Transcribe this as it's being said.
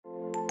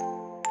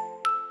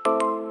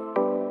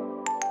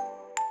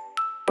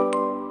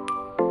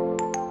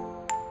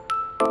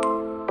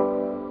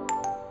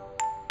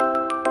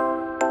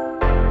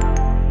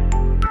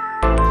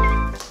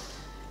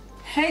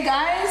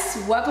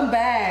welcome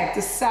back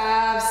to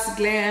Sav's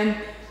Glam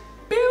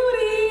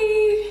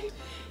Beauty.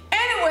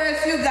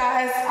 Anyways, you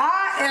guys,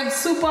 I am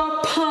super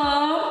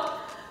pumped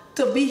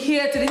to be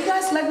here today. You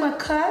guys like my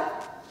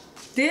cut?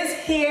 This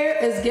hair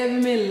is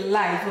giving me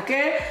life,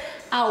 okay?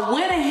 I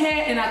went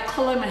ahead and I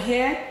colored my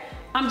hair.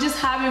 I'm just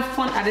having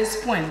fun at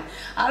this point.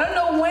 I don't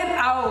know when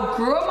I'll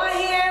grow my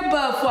hair,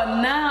 but for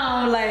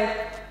now, like,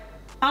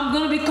 I'm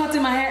gonna be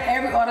cutting my hair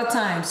every other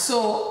time.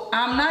 So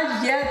I'm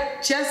not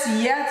just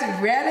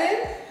yet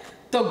ready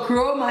to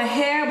grow my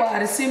hair, but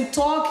at the same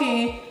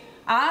token,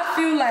 I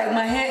feel like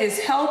my hair is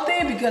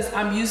healthy because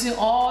I'm using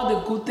all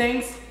the good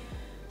things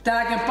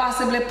that I can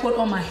possibly put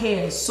on my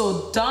hair.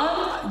 So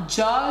don't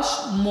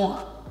judge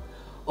more.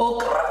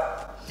 Okay.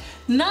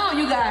 Now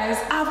you guys,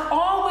 I've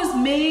always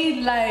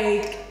made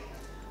like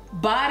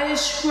body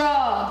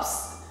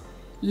scrubs,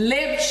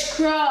 lip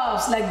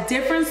scrubs, like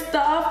different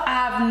stuff.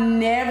 I've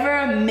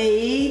never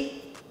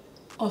made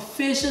a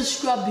facial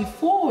scrub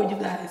before, you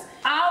guys.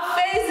 Our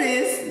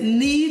faces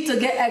need to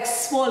get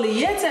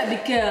exfoliated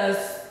because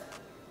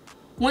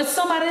when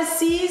somebody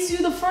sees you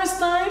the first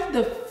time,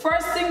 the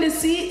first thing they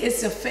see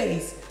is your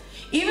face.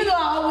 Even though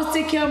I always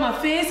take care of my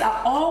face,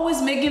 I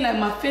always making like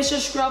my facial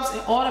scrubs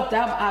and all of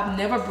that, but I've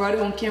never brought it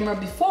on camera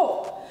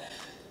before.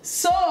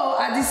 So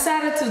I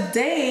decided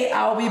today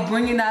I'll be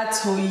bringing that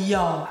to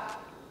y'all.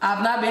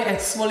 I've not been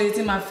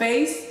exfoliating my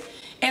face,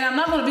 and I'm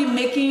not gonna be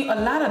making a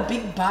lot of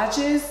big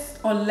batches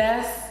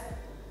unless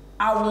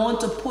I want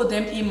to put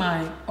them in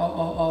my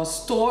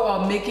store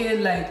or make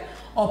it like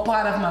a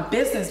part of my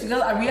business,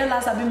 because I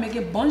realized I've been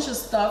making a bunch of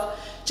stuff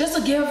just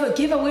to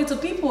give away to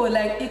people.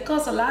 Like, it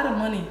costs a lot of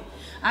money.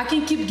 I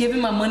can keep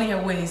giving my money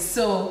away.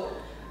 So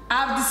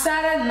I've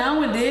decided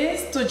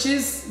nowadays to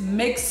just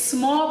make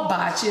small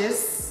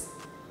batches,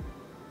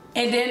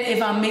 and then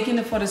if I'm making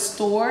it for the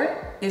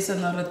store, it's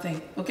another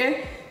thing,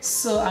 okay?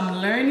 So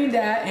I'm learning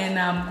that, and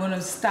I'm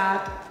gonna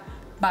start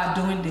by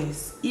doing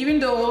this. Even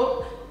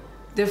though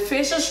the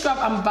facial scrub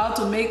I'm about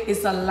to make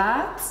is a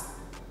lot,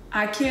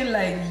 I can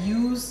like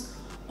use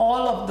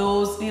all of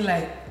those in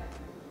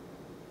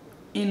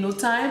no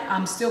time.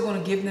 I'm still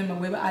gonna give them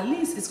away, but at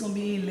least it's gonna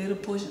be in little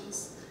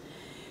portions.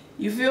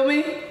 You feel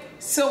me?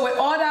 So with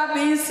all that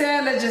being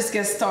said, let's just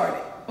get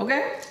started,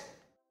 okay?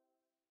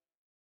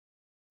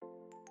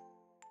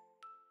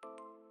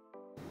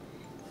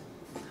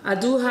 I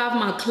do have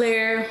my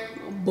clear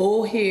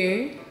bow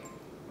here,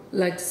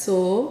 like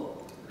so.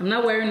 I'm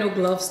not wearing no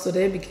gloves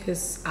today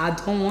because I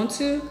don't want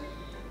to.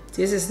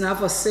 This is not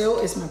for sale,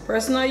 it's my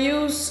personal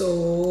use,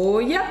 so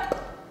yep.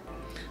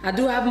 I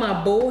do have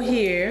my bow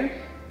here.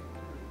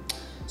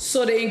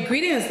 So the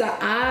ingredients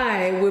that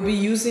I will be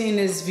using in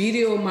this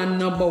video, my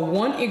number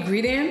one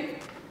ingredient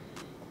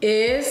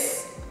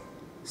is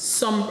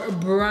some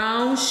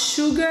brown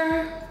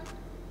sugar.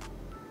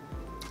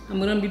 I'm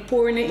gonna be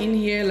pouring it in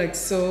here like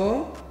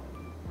so.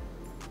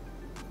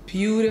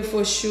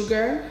 Beautiful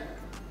sugar.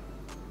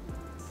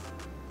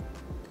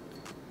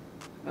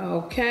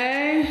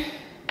 Okay.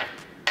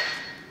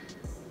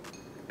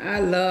 I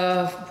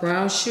love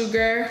brown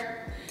sugar.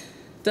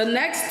 The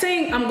next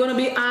thing I'm gonna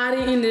be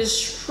adding in this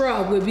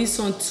scrub will be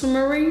some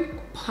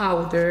turmeric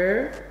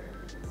powder.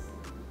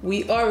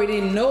 We already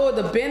know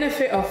the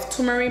benefit of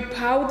turmeric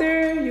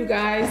powder, you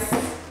guys.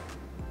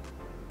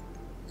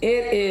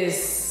 It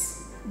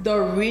is the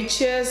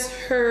richest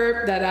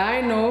herb that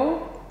I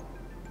know.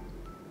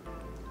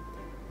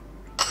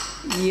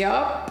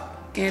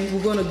 Yup. And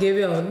we're gonna give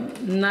it a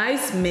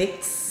nice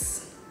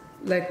mix,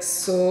 like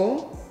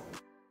so.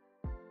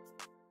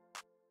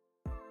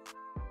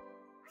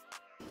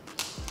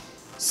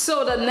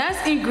 So the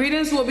next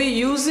ingredients we'll be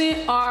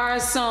using are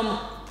some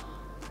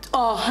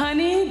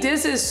honey.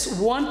 This is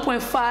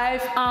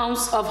 1.5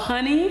 ounce of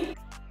honey.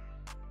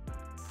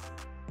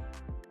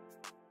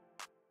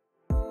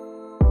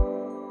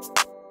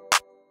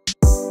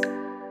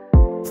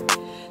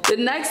 The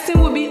next thing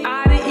we'll be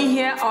adding in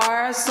here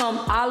are some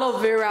aloe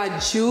vera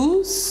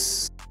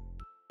juice.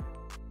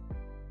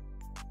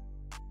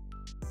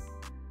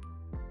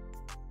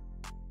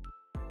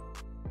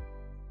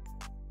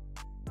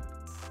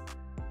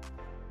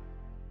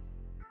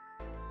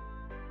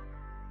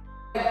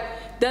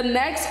 The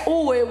next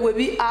oil we'll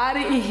be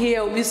adding in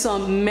here will be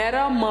some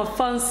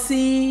muffin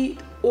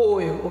seed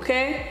oil,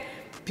 okay?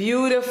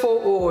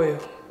 Beautiful oil.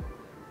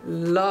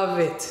 Love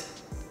it.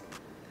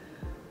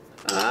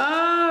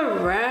 All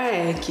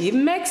right, keep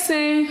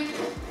mixing.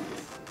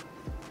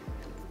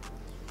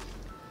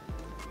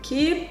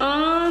 Keep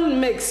on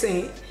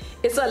mixing.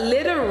 It's a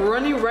little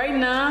runny right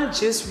now.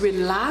 Just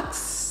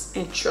relax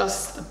and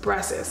trust the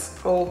process.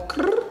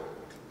 Okay.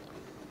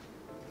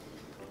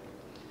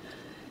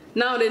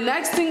 Now the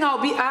next thing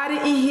I'll be adding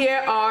in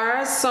here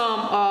are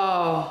some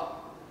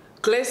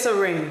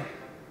glycerin.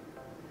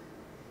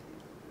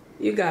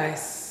 You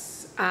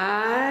guys,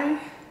 I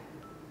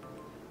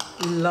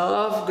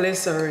love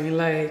glycerin.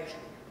 Like,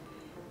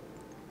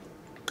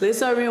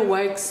 glycerin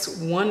works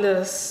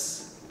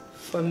wonders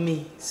for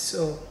me.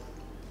 So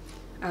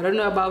I don't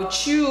know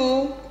about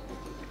you,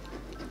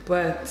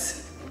 but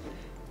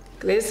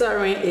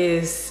glycerin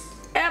is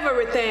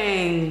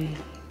everything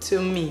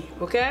to me,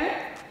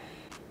 okay?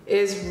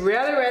 It's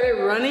really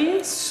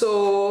runny,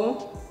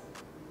 so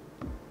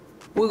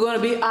we're gonna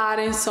be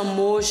adding some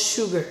more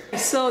sugar.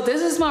 So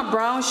this is my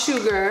brown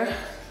sugar.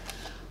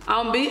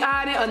 I'll be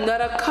adding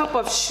another cup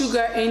of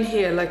sugar in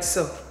here like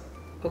so,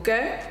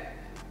 okay?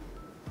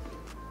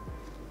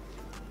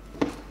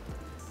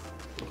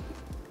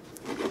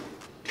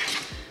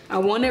 I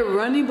want it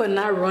runny, but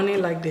not runny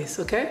like this,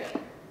 okay?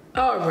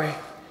 All right,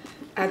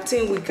 I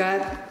think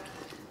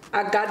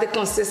I got the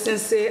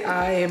consistency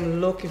I am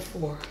looking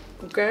for,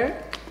 okay?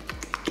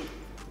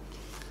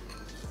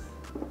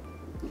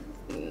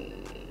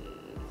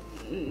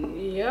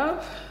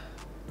 Yep,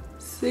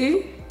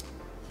 see?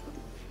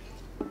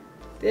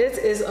 This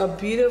is a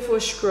beautiful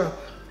scrub,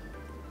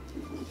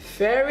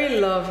 very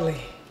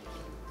lovely.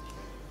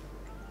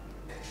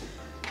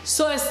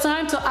 So it's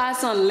time to add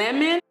some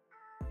lemon.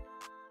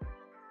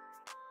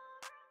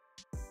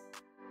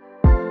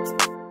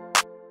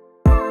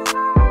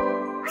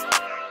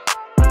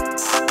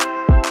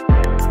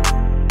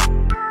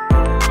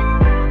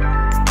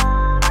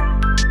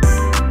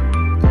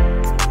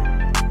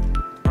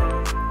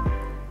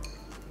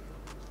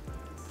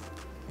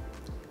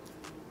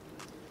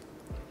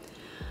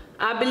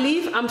 I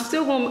believe I'm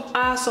still going to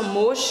add some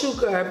more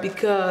sugar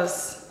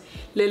because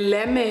the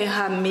lemon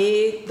have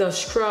made the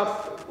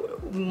scrub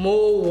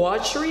more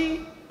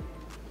watery.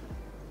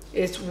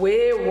 It's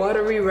way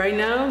watery right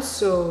now,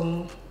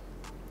 so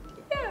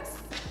yes.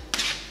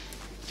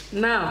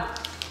 Now,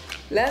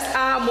 let's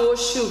add more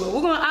sugar.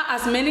 We're going to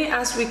add as many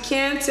as we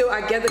can till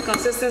I get the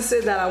consistency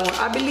that I want.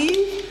 I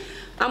believe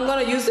I'm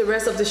going to use the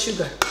rest of the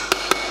sugar.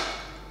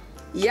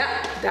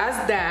 Yeah,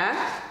 that's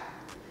that.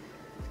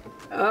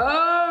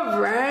 All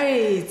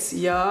right,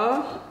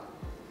 y'all.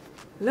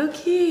 Look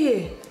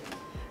here.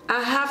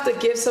 I have to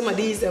give some of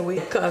these away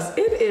because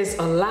it is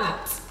a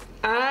lot.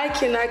 I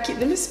cannot keep,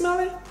 let me smell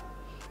it.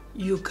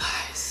 You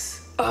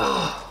guys,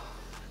 oh.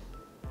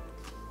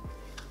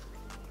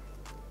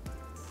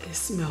 It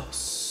smells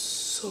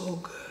so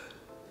good.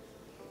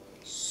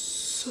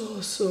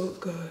 So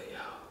good,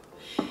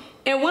 y'all.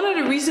 And one of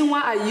the reasons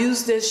why I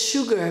use this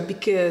sugar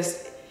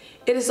because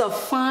it is a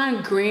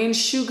fine grain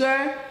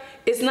sugar.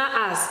 It's not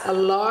as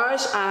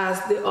large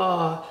as the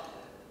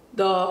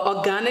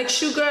organic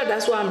sugar.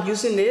 That's why I'm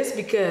using this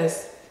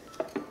because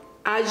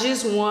I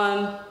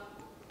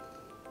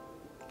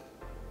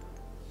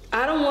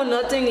don't want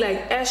nothing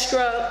like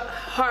extra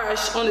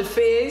harsh on the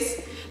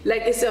face.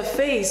 Like it's a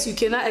face, you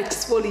cannot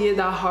exfoliate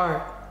that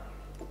hard.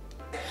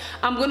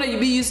 I'm gonna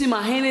be using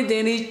my handy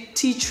dandy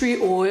tea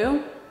tree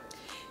oil.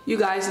 You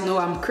guys know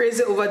I'm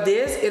crazy over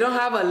this. It don't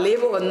have a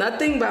label or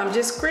nothing, but I'm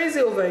just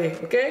crazy over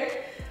it,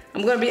 okay?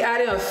 I'm gonna be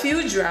adding a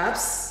few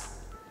drops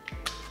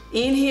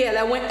in here.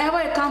 Like whenever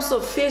it comes to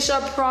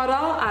facial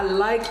product, I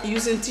like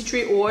using tea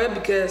tree oil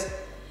because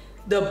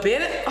the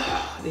benefit,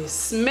 oh, they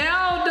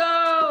smell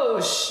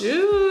though,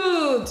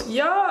 shoot,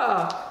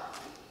 yeah.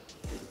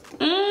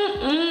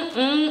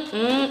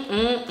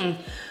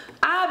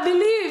 I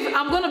believe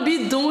I'm gonna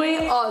be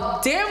doing a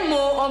demo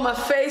on my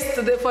face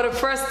today for the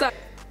first time.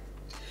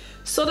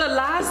 So the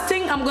last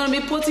thing I'm gonna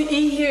be putting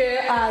in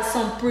here are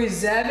some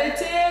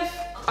preservative.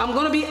 I'm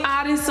gonna be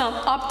adding some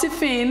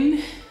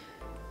Optifine.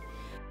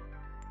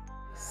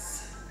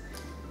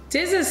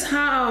 This is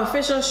how our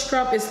facial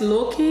scrub is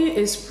looking.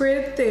 It's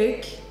pretty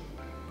thick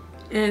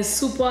and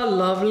super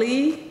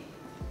lovely.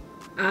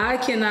 I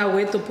cannot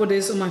wait to put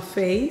this on my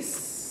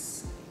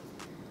face.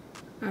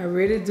 I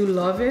really do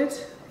love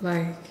it.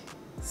 Like,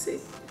 see,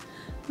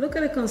 look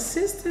at the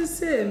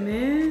consistency,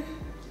 man.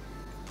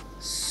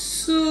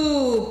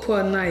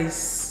 Super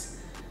nice.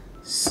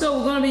 So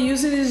we're gonna be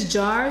using these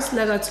jars.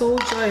 Like I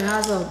told you, it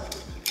has a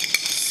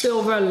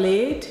silver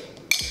lid.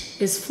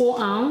 It's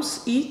 4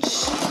 ounces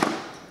each.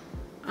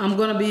 I'm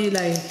gonna be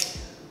like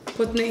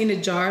putting it in the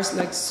jars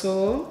like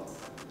so.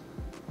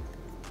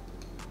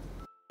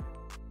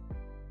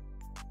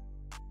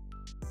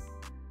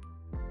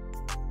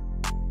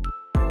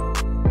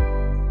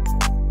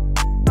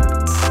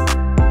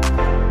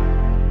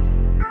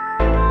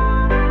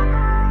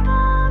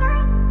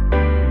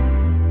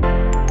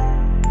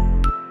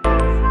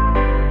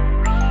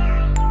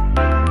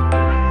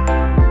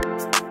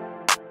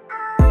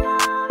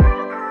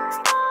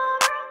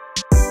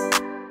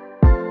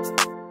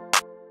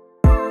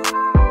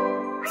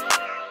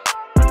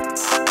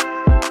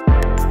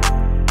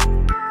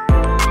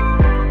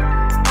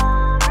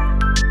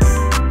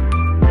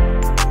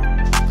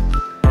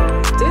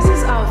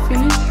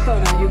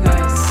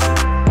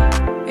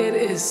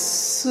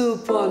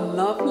 Super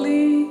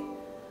lovely.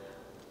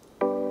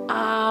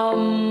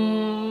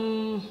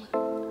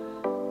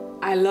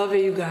 I love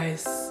it, you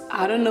guys.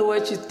 I don't know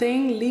what you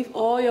think. Leave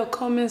all your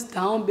comments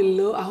down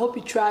below. I hope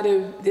you try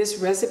this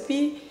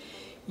recipe.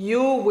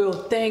 You will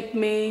thank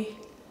me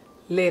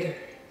later,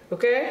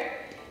 okay?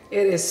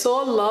 It is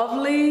so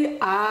lovely.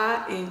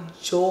 I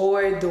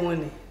enjoy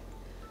doing it.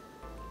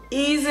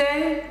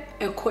 Easy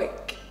and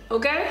quick,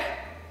 okay?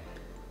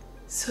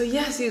 So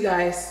yes, you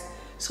guys.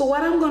 So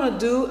what I'm gonna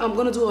do, I'm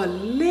gonna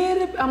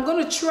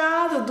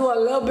try to do a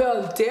little bit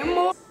of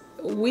demo.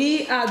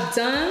 We are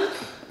done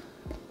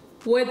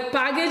with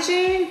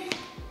packaging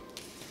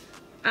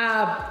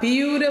our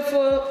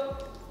beautiful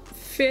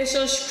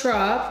facial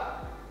scrub.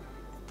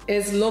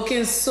 It's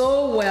looking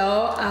so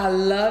well. I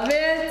love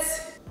it.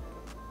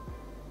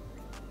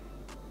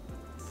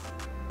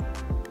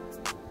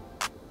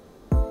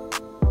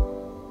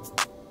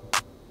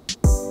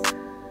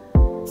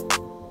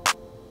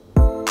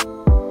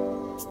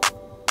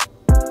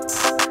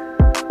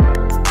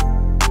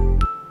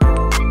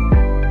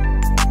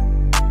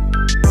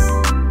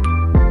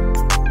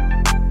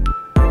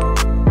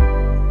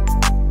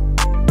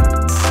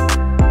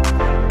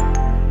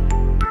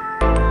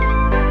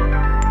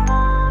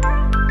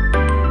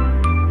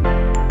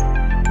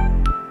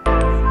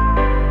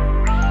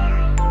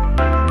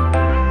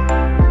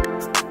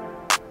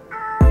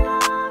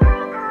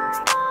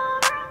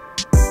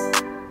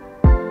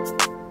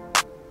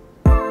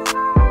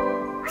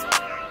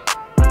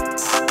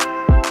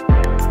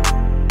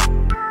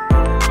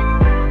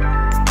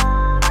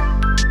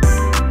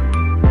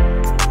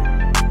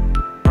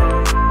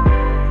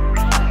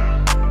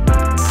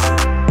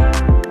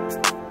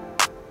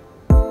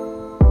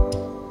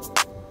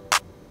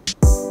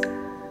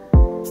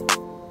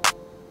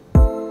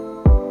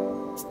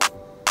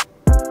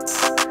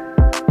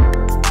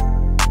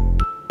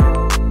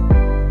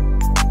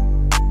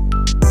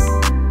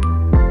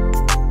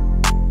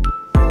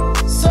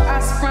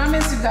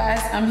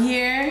 I'm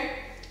here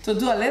to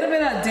do a little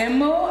bit of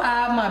demo.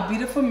 I have my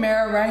beautiful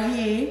mirror right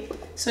here.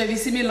 So if you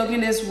see me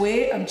looking this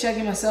way, I'm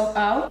checking myself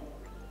out.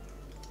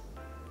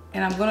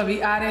 And I'm gonna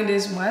be adding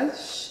this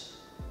much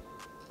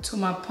to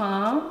my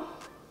palm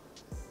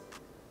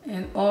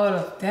and all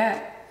of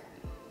that.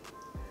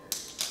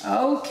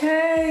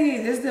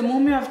 Okay, this is the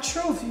moment of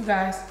truth, you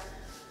guys.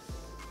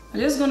 I'm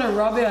just gonna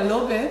rub it a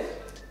little bit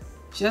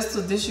just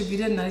to distribute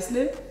it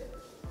nicely.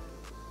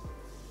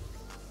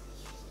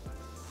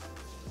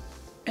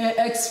 And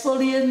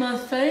exfoliate my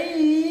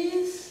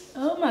face.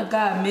 Oh my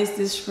God, I missed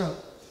this scrub.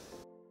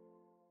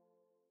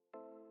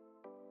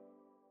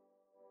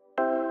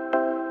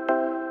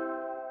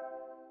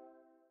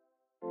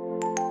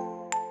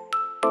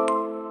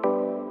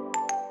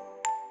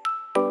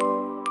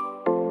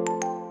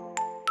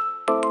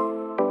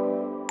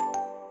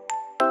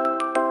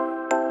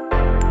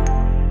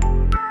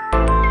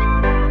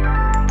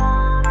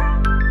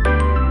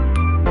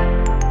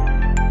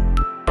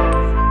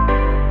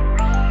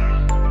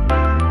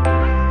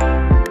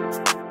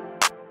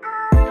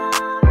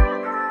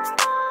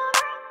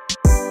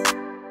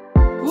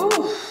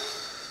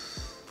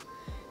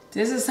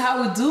 This is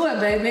how we do it,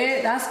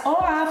 baby. That's all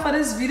I have for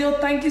this video.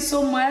 Thank you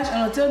so much.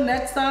 And until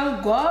next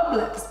time, God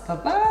bless.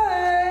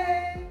 Bye-bye.